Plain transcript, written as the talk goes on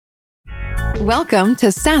Welcome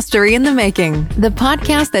to Sastery in the Making, the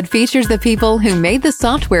podcast that features the people who made the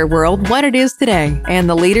software world what it is today and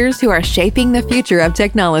the leaders who are shaping the future of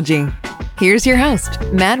technology. Here's your host,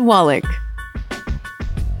 Matt Wallach.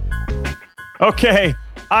 Okay,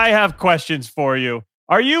 I have questions for you.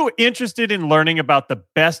 Are you interested in learning about the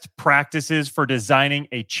best practices for designing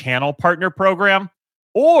a channel partner program?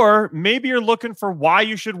 Or maybe you're looking for why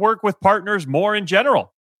you should work with partners more in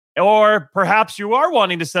general. Or perhaps you are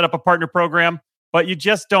wanting to set up a partner program, but you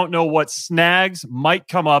just don't know what snags might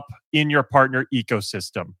come up in your partner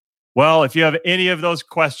ecosystem. Well, if you have any of those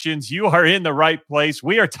questions, you are in the right place.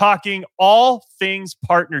 We are talking all things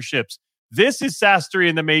partnerships. This is Sastery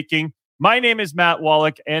in the Making. My name is Matt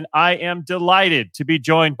Wallach, and I am delighted to be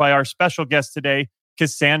joined by our special guest today,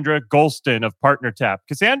 Cassandra Golston of PartnerTap.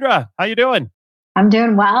 Cassandra, how you doing? I'm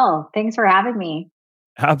doing well. Thanks for having me.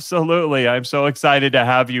 Absolutely. I'm so excited to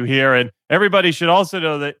have you here. And everybody should also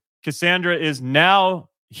know that Cassandra is now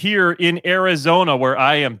here in Arizona, where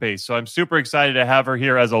I am based. So I'm super excited to have her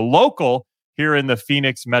here as a local here in the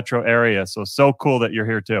Phoenix metro area. So cool that you're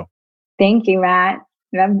here too. Thank you, Matt.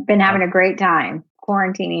 I've been having a great time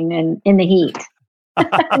quarantining in the heat.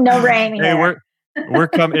 No rain here.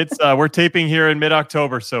 We're taping here in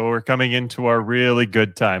mid-October, so we're coming into our really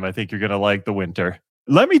good time. I think you're going to like the winter.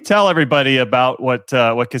 Let me tell everybody about what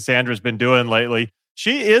Cassandra's been doing lately.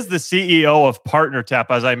 She is the CEO of PartnerTap,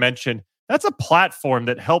 as I mentioned. That's a platform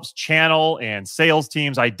that helps channel and sales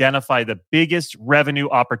teams identify the biggest revenue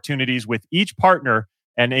opportunities with each partner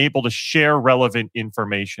and able to share relevant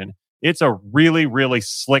information. It's a really, really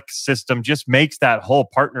slick system. Just makes that whole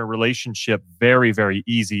partner relationship very, very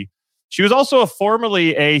easy. She was also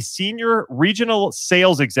formerly a senior regional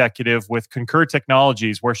sales executive with Concur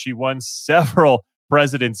Technologies, where she won several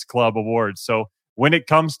President's Club awards. So when it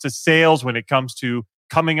comes to sales, when it comes to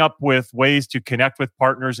coming up with ways to connect with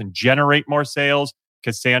partners and generate more sales,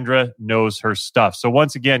 Cassandra knows her stuff. So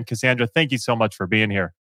once again, Cassandra, thank you so much for being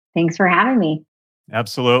here. Thanks for having me.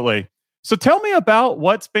 Absolutely. So tell me about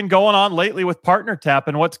what's been going on lately with PartnerTap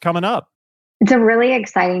and what's coming up. It's a really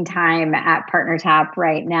exciting time at PartnerTap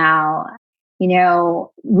right now. You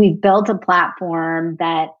know, we've built a platform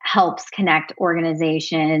that helps connect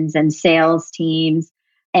organizations and sales teams.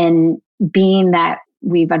 And being that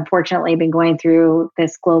we've unfortunately been going through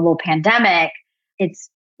this global pandemic, it's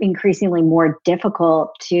increasingly more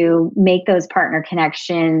difficult to make those partner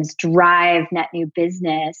connections, drive net new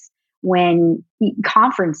business when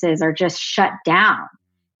conferences are just shut down.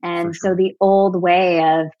 And so the old way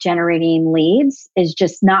of generating leads is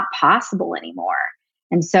just not possible anymore.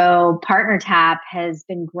 And so PartnerTap has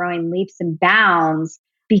been growing leaps and bounds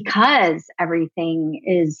because everything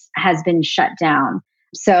has been shut down.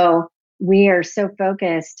 So we are so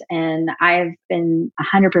focused, and I've been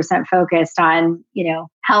 100% focused on,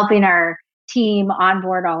 helping our team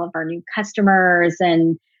onboard all of our new customers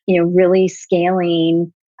and, really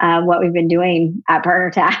scaling what we've been doing at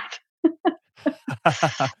PartnerTap.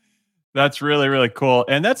 That's really, really cool.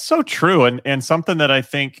 And that's so true. And something that I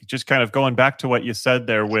think, just kind of going back to what you said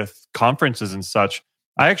there with conferences and such,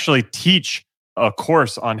 I actually teach a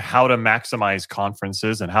course on how to maximize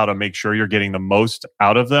conferences and how to make sure you're getting the most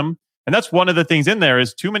out of them. And that's one of the things in there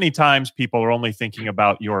is too many times people are only thinking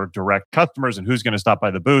about your direct customers and who's going to stop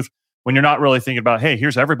by the booth when you're not really thinking about, hey,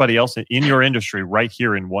 here's everybody else in your industry right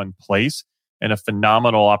here in one place, and a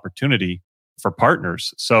phenomenal opportunity for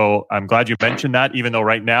partners. So I'm glad you mentioned that, even though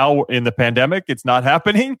right now in the pandemic, it's not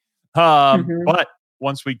happening. But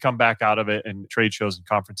once we come back out of it and trade shows and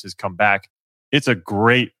conferences come back, it's a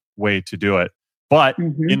great way to do it. But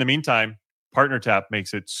in the meantime, PartnerTap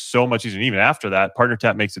makes it so much easier. And even after that,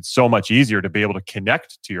 PartnerTap makes it so much easier to be able to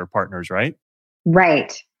connect to your partners, right?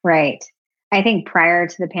 Right. I think prior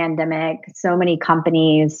to the pandemic, so many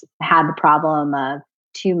companies had the problem of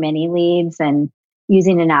too many leads, and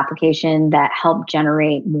using an application that helped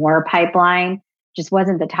generate more pipeline just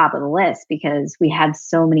wasn't the top of the list because we had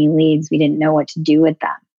so many leads, we didn't know what to do with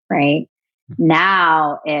them, right?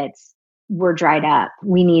 Now we're dried up.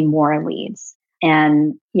 We need more leads.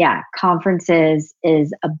 And conferences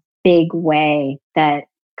is a big way that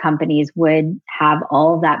companies would have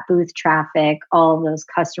all of that booth traffic, all of those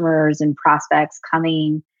customers and prospects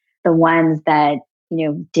coming, the ones that,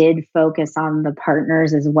 did focus on the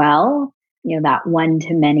partners as well. That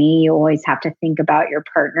one-to-many, you always have to think about your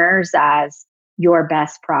partners as your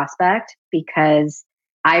best prospect, because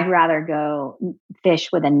I'd rather go fish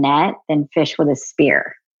with a net than fish with a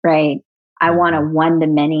spear, right? I want a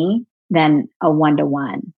one-to-many than a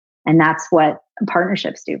one-to-one. And that's what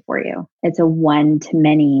partnerships do for you. It's a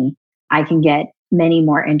one-to-many. I can get many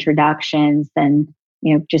more introductions than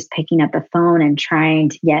just picking up the phone and trying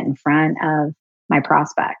to get in front of my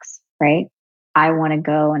prospects, right? I want to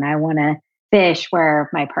go and I want to fish where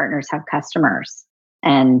my partners have customers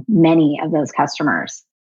and many of those customers.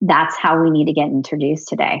 That's how we need to get introduced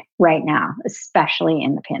today, right now, especially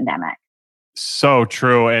in the pandemic. So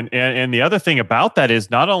true. And the other thing about that is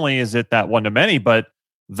not only is it that one to many, but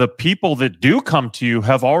the people that do come to you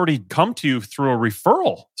have already come to you through a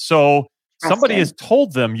referral. So somebody has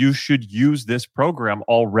told them you should use this program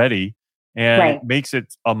already, and it makes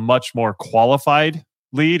it a much more qualified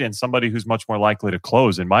lead and somebody who's much more likely to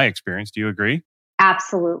close, in my experience. Do you agree?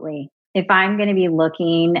 Absolutely. If I'm going to be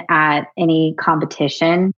looking at any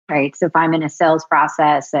competition, right? So if I'm in a sales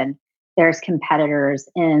process and there's competitors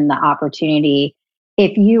in the opportunity,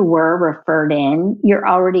 if you were referred in, you're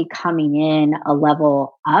already coming in a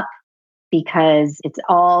level up because it's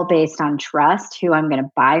all based on trust, who I'm going to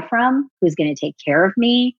buy from, who's going to take care of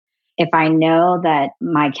me. If I know that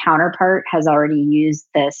my counterpart has already used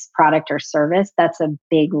this product or service, that's a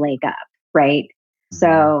big leg up, right? Mm-hmm.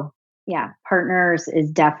 So yeah, partners is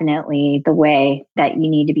definitely the way that you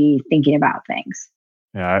need to be thinking about things.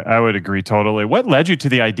 Yeah, I would agree totally. What led you to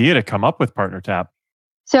the idea to come up with PartnerTap?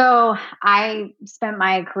 So I spent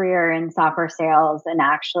my career in software sales, and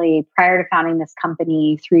actually prior to founding this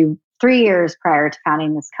company, three years prior to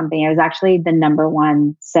founding this company, I was actually the number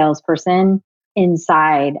one salesperson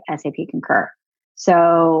inside SAP Concur.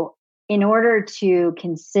 So in order to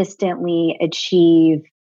consistently achieve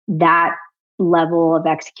that level of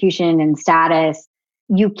execution and status,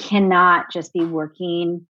 you cannot just be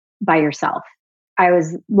working by yourself. I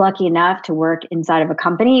was lucky enough to work inside of a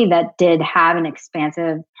company that did have an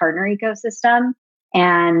expansive partner ecosystem.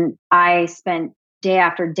 And I spent day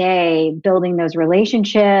after day building those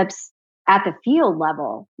relationships at the field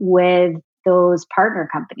level with those partner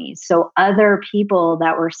companies. So other people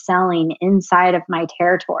that were selling inside of my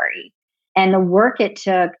territory, and the work it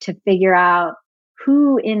took to figure out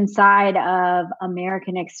who inside of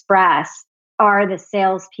American Express are the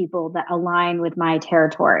salespeople that align with my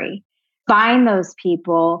territory. Find those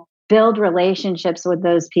people, build relationships with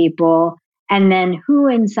those people, and then who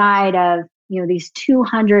inside of these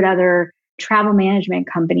 200 other travel management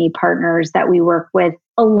company partners that we work with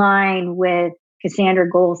align with Cassandra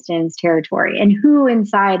Golston's territory, and who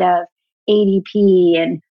inside of ADP,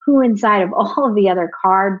 and who inside of all of the other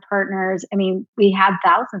card partners. I mean, we have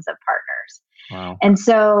thousands of partners. Wow. And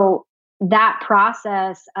so that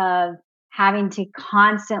process of having to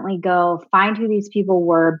constantly go find who these people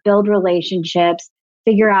were, build relationships,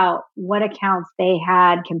 figure out what accounts they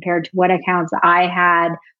had compared to what accounts I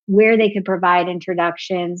had, where they could provide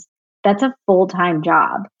introductions. That's a full-time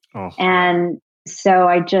job. And so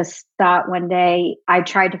I just thought one day, I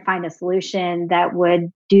tried to find a solution that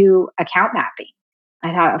would do account mapping.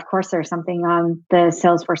 I thought, of course, there's something on the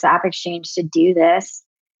Salesforce App Exchange to do this.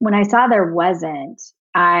 When I saw there wasn't,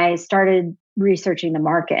 I started researching the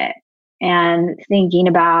market and thinking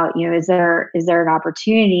about, is there an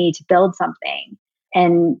opportunity to build something?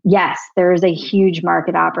 And yes, there is a huge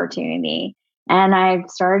market opportunity. And I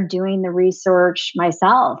started doing the research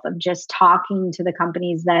myself of just talking to the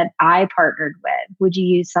companies that I partnered with. Would you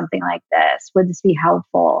use something like this? Would this be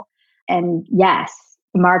helpful? And yes,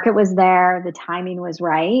 the market was there. The timing was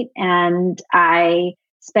right. And I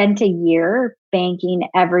spent a year banking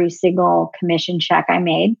every single commission check I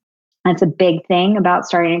made. That's a big thing about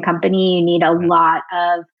starting a company. You need a lot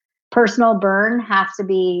of personal burn, has to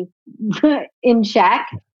be in check.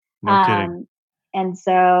 No kidding. And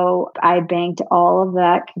so I banked all of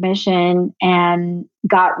that commission and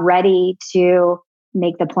got ready to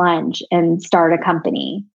make the plunge and start a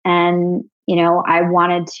company. And,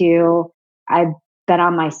 I bet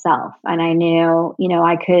on myself, and I knew,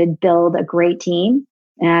 I could build a great team.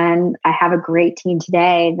 And I have a great team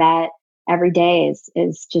today that every day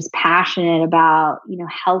is just passionate about,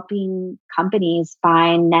 helping companies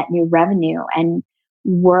find net new revenue and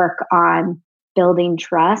work on building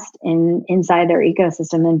trust inside their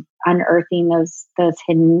ecosystem and unearthing those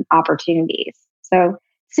hidden opportunities. So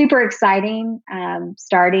super exciting,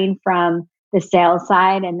 starting from the sales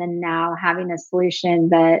side, and then now having a solution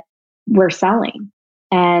that we're selling.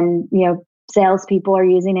 And, salespeople are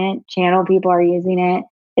using it, channel people are using it.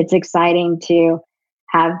 It's exciting to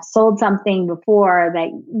have sold something before that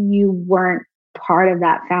you weren't part of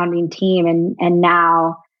that founding team. And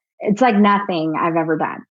now it's like nothing I've ever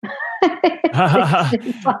done.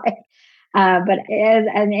 But as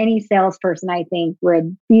any salesperson, I think,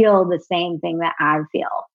 would feel the same thing that I feel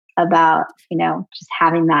about, just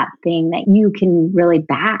having that thing that you can really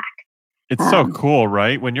back. It's so cool,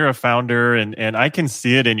 right? When you're a founder and I can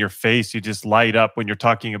see it in your face, you just light up when you're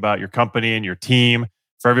talking about your company and your team.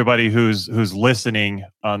 For everybody who's listening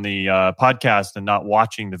on the podcast and not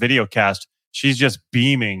watching the video cast, she's just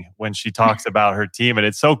beaming when she talks about her team. And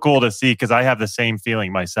it's so cool to see because I have the same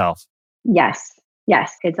feeling myself. Yes.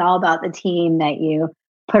 Yes. It's all about the team that you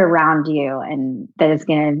put around you and that is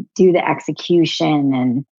going to do the execution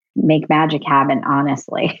and make magic happen,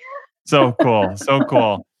 honestly. So cool. So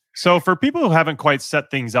cool. So for people who haven't quite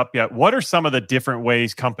set things up yet, what are some of the different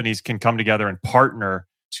ways companies can come together and partner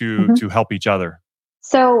to help each other?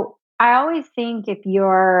 So I always think if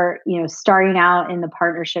you're, starting out in the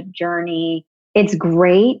partnership journey, it's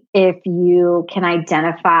great if you can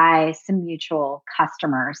identify some mutual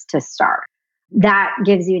customers to start. That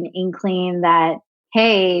gives you an inkling that,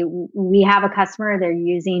 hey, we have a customer, they're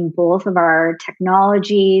using both of our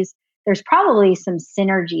technologies. There's probably some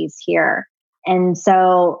synergies here. And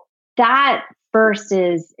so that first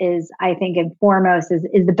is I think, and foremost is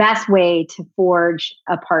the best way to forge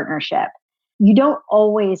a partnership. You don't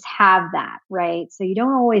always have that, right? So you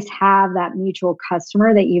don't always have that mutual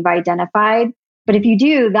customer that you've identified. But if you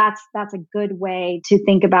do, that's a good way to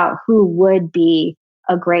think about who would be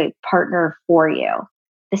a great partner for you.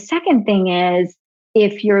 The second thing is,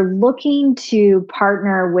 if you're looking to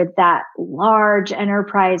partner with that large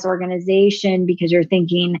enterprise organization because you're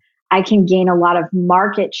thinking, I can gain a lot of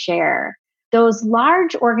market share, those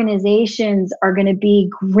large organizations are going to be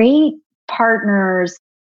great partners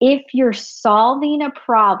if you're solving a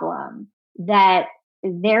problem that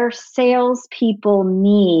their salespeople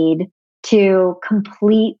need to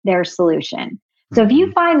complete their solution. So if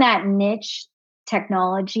you find that niche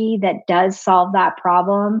technology that does solve that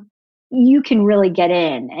problem, you can really get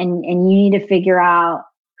in and you need to figure out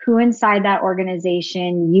who inside that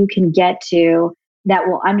organization you can get to that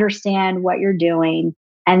will understand what you're doing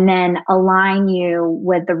and then align you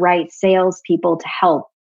with the right salespeople to help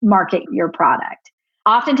market your product.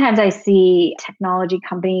 Oftentimes I see technology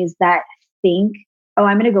companies that think, oh,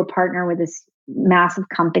 I'm going to go partner with this massive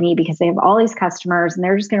company because they have all these customers and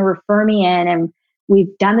they're just going to refer me in and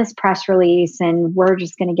we've done this press release and we're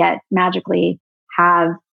just going to magically have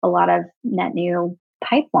a lot of net new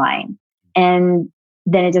pipeline. And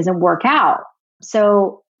then it doesn't work out.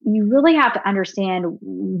 So you really have to understand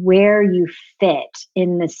where you fit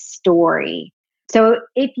in the story. So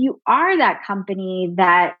if you are that company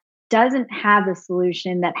that doesn't have a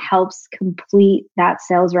solution that helps complete that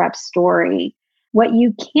sales rep story, what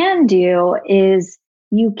you can do is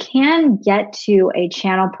you can get to a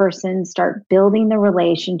channel person, start building the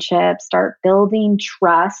relationship, start building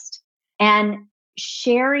trust, and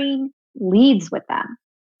sharing leads with them.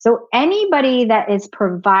 So anybody that is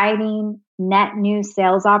providing net new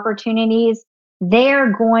sales opportunities,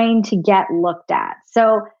 they're going to get looked at.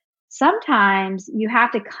 So sometimes you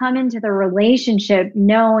have to come into the relationship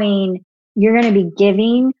knowing you're going to be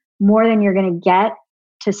giving more than you're going to get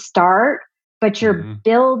to start, but you're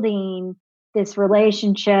building this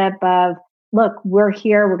relationship of, look, we're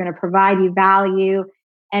here, we're going to provide you value.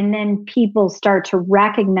 And then people start to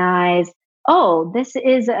recognize, oh, this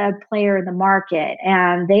is a player in the market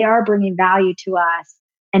and they are bringing value to us.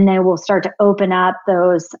 And then we'll start to open up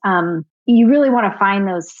those. You really want to find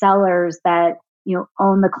those sellers that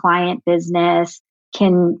own the client business,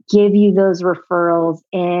 can give you those referrals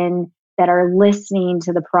in, that are listening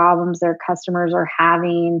to the problems their customers are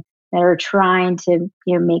having, that are trying to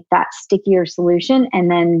make that stickier solution, and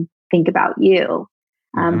then think about you.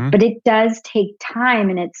 But it does take time,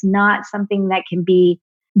 and it's not something that can be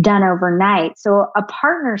done overnight. So a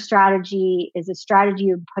partner strategy is a strategy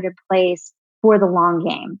you put in place for the long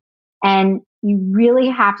game. And you really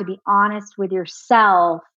have to be honest with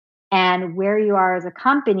yourself and where you are as a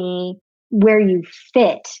company, where you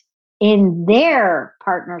fit in their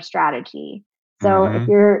partner strategy. So if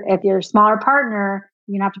you're a smaller partner,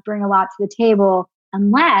 you're gonna have to bring a lot to the table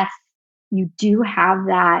unless you do have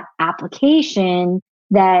that application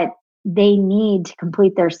that they need to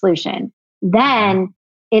complete their solution. Then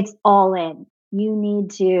it's all in. You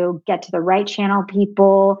need to get to the right channel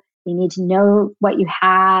people. You need to know what you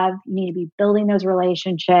have. You need to be building those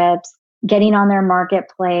relationships, getting on their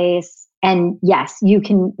marketplace. And yes, you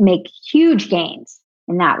can make huge gains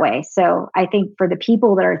in that way. So I think for the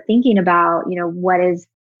people that are thinking about,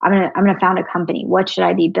 I'm going to found a company. What should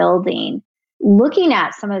I be building? Looking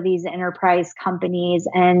at some of these enterprise companies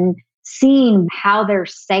and seeing how they're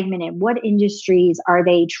segmented. What industries are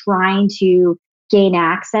they trying to gain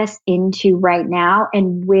access into right now?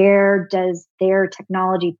 And where does their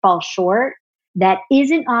technology fall short that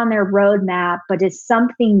isn't on their roadmap, but is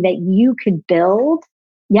something that you could build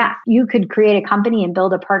Yeah, you could create a company and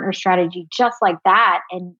build a partner strategy just like that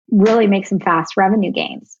and really make some fast revenue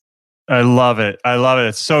gains. I love it. I love it.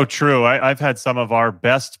 It's so true. I've had some of our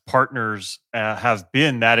best partners have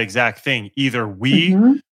been that exact thing. Either we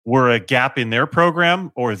were a gap in their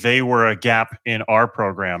program or they were a gap in our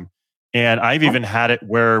program. And I've even had it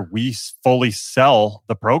where we fully sell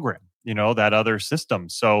the program, that other system.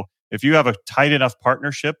 So if you have a tight enough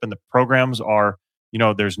partnership and the programs are,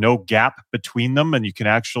 there's no gap between them and you can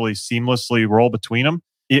actually seamlessly roll between them,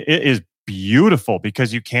 it is beautiful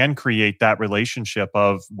because you can create that relationship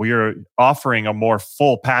of we're offering a more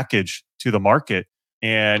full package to the market.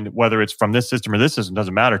 And whether it's from this system or this system,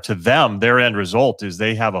 doesn't matter. To them, their end result is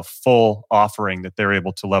they have a full offering that they're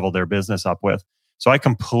able to level their business up with. So I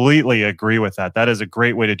completely agree with that. That is a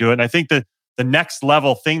great way to do it. And I think that the next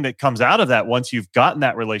level thing that comes out of that, once you've gotten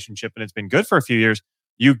that relationship and it's been good for a few years,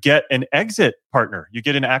 you get an exit partner, you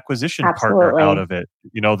get an acquisition partner out of it.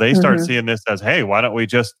 They start seeing this as, hey, why don't we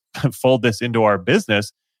just fold this into our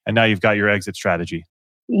business? And now you've got your exit strategy.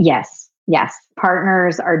 Yes.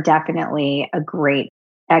 Partners are definitely a great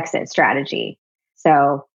exit strategy.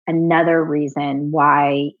 So another reason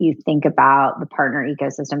why you think about the partner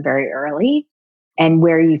ecosystem very early and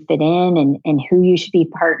where you fit in and who you should be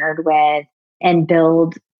partnered with and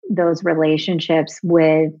build those relationships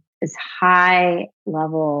with as high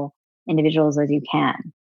level individuals as you can,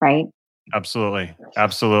 right? Absolutely.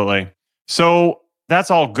 So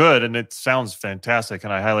that's all good and it sounds fantastic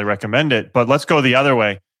and I highly recommend it. But let's go the other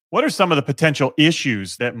way. What are some of the potential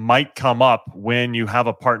issues that might come up when you have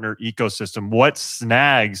a partner ecosystem? What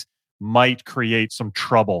snags might create some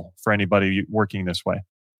trouble for anybody working this way?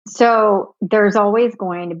 So there's always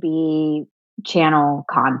going to be channel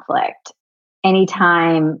conflict.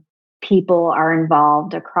 Anytime people are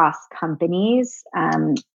involved across companies,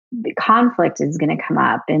 the conflict is going to come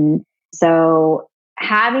up. And so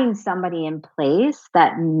having somebody in place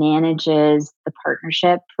that manages the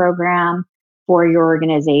partnership program for your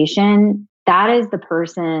organization, that is the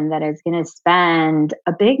person that is going to spend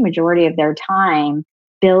a big majority of their time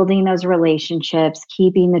building those relationships,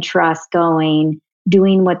 keeping the trust going,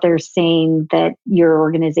 doing what they're saying that your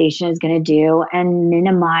organization is going to do, and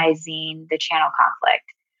minimizing the channel conflict.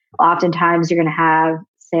 Oftentimes, you're going to have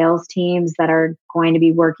sales teams that are going to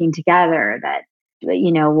be working together that,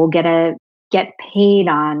 will get paid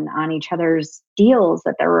on each other's deals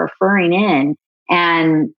that they're referring in.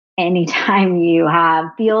 And anytime you have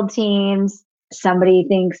field teams, somebody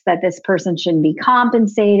thinks that this person shouldn't be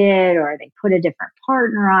compensated or they put a different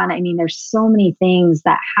partner on. I mean, there's so many things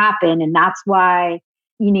that happen. And that's why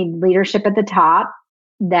you need leadership at the top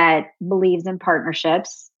that believes in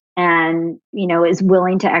partnerships and, is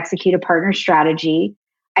willing to execute a partner strategy.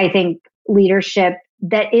 I think leadership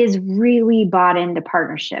that is really bought into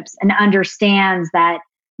partnerships and understands that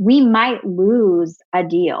we might lose a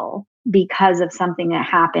deal because of something that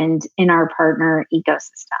happened in our partner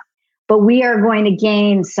ecosystem, but we are going to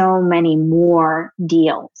gain so many more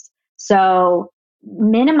deals. So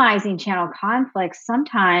minimizing channel conflicts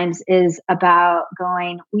sometimes is about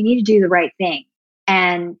going, we need to do the right thing.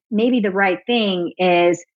 And maybe the right thing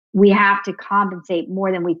is we have to compensate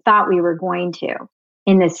more than we thought we were going to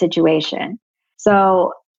in this situation.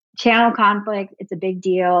 So channel conflict, it's a big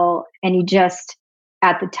deal. And you just,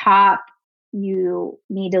 at the top, you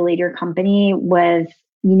need to lead your company with,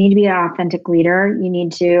 you need to be an authentic leader. You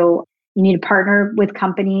need to partner with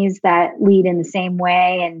companies that lead in the same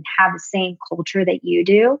way and have the same culture that you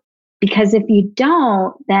do. Because if you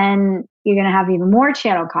don't, then you're going to have even more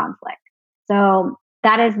channel conflict. So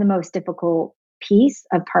that is the most difficult piece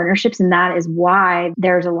of partnerships. And that is why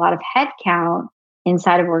there's a lot of headcount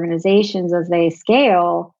inside of organizations as they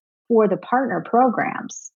scale for the partner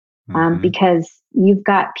programs. Because you've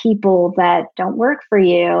got people that don't work for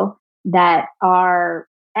you that are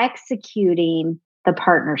executing the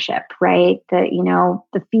partnership, right? The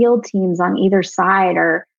field teams on either side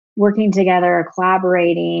are working together,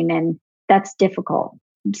 collaborating, and that's difficult.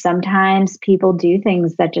 Sometimes people do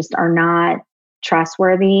things that just are not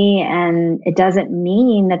trustworthy, and it doesn't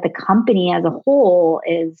mean that the company as a whole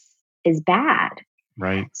is bad.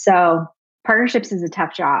 Right. So partnerships is a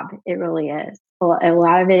tough job. It really is. A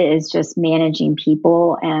lot of it is just managing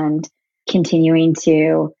people and continuing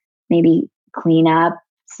to maybe clean up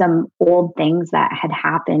some old things that had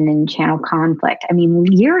happened in channel conflict. I mean,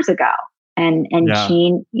 years ago, and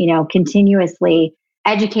continuously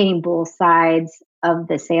educating both sides of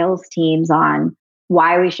the sales teams on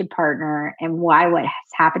why we should partner and why what has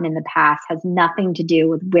happened in the past has nothing to do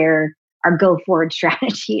with where our go forward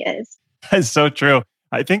strategy is. That's so true.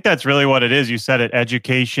 I think that's really what it is. You said it,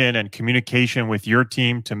 education and communication with your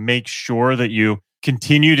team to make sure that you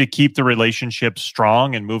continue to keep the relationship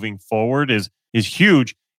strong and moving forward is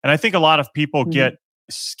huge. And I think a lot of people get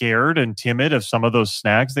scared and timid of some of those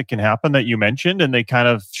snags that can happen that you mentioned, and they kind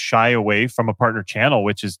of shy away from a partner channel,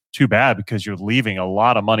 which is too bad because you're leaving a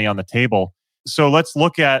lot of money on the table. So let's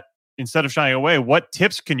look at, instead of shying away, what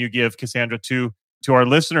tips can you give, Cassandra, to our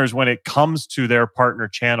listeners when it comes to their partner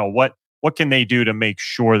channel? What can they do to make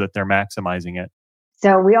sure that they're maximizing it?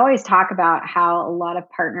 So we always talk about how a lot of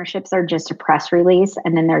partnerships are just a press release,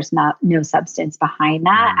 and then there's no substance behind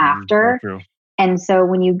that after. True. And so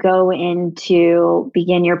when you go in to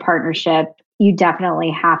begin your partnership, you definitely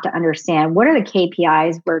have to understand what are the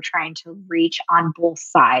KPIs we're trying to reach on both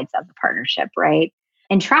sides of the partnership, right?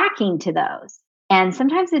 And tracking to those. And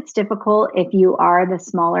sometimes it's difficult if you are the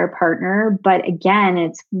smaller partner, but again,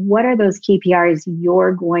 it's what are those KPIs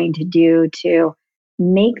you're going to do to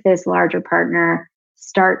make this larger partner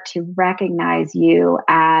start to recognize you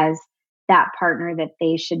as that partner that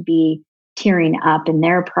they should be tiering up in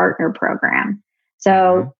their partner program.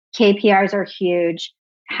 So KPIs are huge.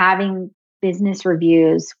 Having business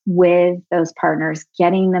reviews with those partners,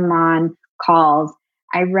 getting them on calls.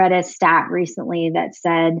 I read a stat recently that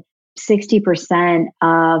said 60%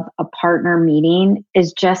 of a partner meeting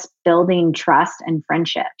is just building trust and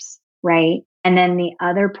friendships, right? And then the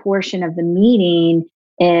other portion of the meeting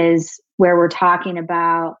is where we're talking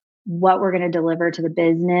about what we're going to deliver to the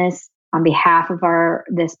business on behalf of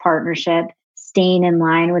this partnership, staying in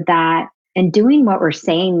line with that, and doing what we're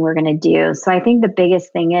saying we're going to do. So I think the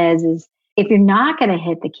biggest thing is if you're not going to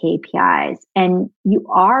hit the KPIs and you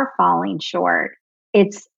are falling short,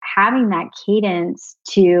 it's having that cadence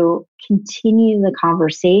to continue the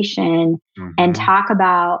conversation and talk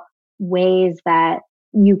about ways that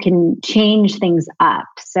you can change things up.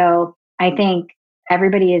 So I think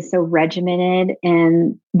everybody is so regimented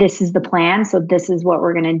and this is the plan. So this is what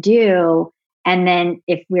we're going to do. And then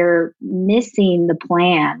if we're missing the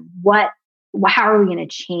plan, how are we going to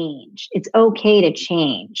change? It's okay to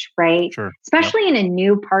change, right? Sure. Especially in a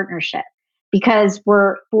new partnership, because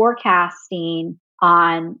we're forecasting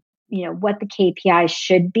on, what the KPIs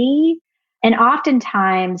should be. And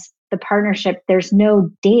oftentimes the partnership, there's no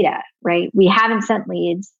data, right? We haven't sent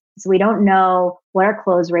leads. So we don't know what our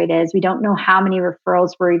close rate is. We don't know how many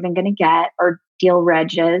referrals we're even going to get or deal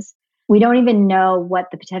regs. We don't even know what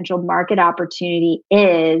the potential market opportunity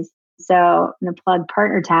is. So in the Plug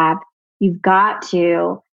Partner tab, you've got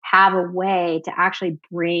to have a way to actually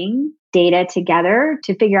bring data together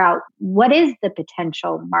to figure out what is the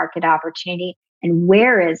potential market opportunity and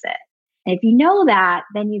where is it. And if you know that,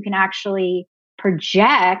 then you can actually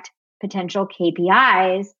project potential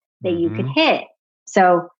KPIs that you could hit.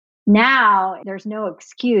 So now there's no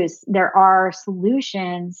excuse. There are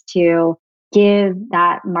solutions to give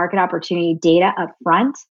that market opportunity data up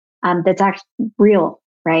front that's actually real,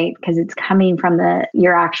 right? Because it's coming from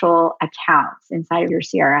your actual accounts inside of your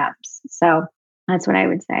CRMs. So that's what I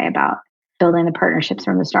would say about building the partnerships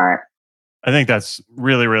from the start. I think that's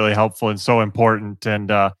really, really helpful and so important.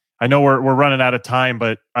 And I know we're running out of time,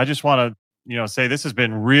 but I just want to say this has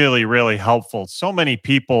been really, really helpful. So many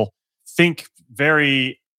people think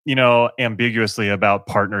very ambiguously about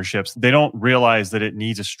partnerships. They don't realize that it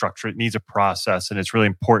needs a structure, it needs a process, and it's really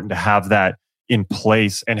important to have that in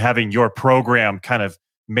place. And having your program kind of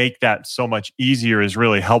make that so much easier is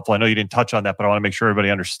really helpful. I know you didn't touch on that, but I want to make sure everybody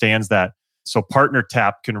understands that. So Partner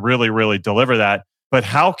Tap can really, really deliver that. But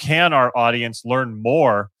how can our audience learn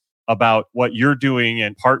more about what you're doing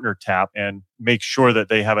in Partner Tap and make sure that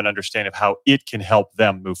they have an understanding of how it can help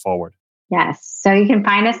them move forward? Yes. So you can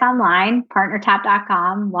find us online,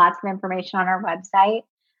 partnertap.com. Lots of information on our website.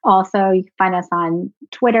 Also, you can find us on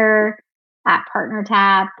Twitter at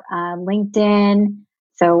PartnerTap, LinkedIn.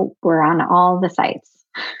 So we're on all the sites.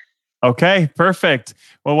 Okay, perfect.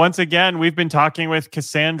 Well, once again, we've been talking with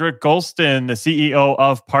Cassandra Golston, the CEO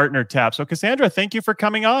of Partner Tap. So Cassandra, thank you for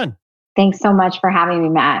coming on. Thanks so much for having me,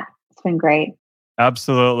 Matt. It's been great.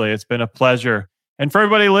 Absolutely. It's been a pleasure. And for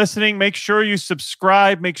everybody listening, make sure you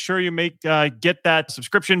subscribe. Make sure you get that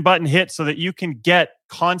subscription button hit so that you can get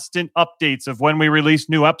constant updates of when we release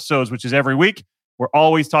new episodes, which is every week. We're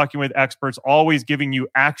always talking with experts, always giving you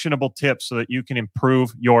actionable tips so that you can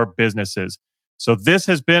improve your businesses. So this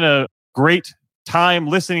has been a great time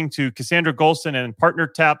listening to Cassandra Golston and Partner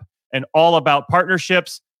Tap and all about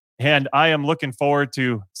partnerships. And I am looking forward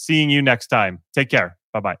to seeing you next time. Take care.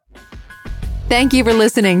 Bye-bye. Thank you for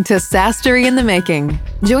listening to SaaStory in the Making.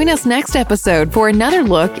 Join us next episode for another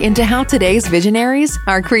look into how today's visionaries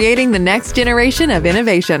are creating the next generation of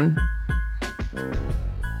innovation.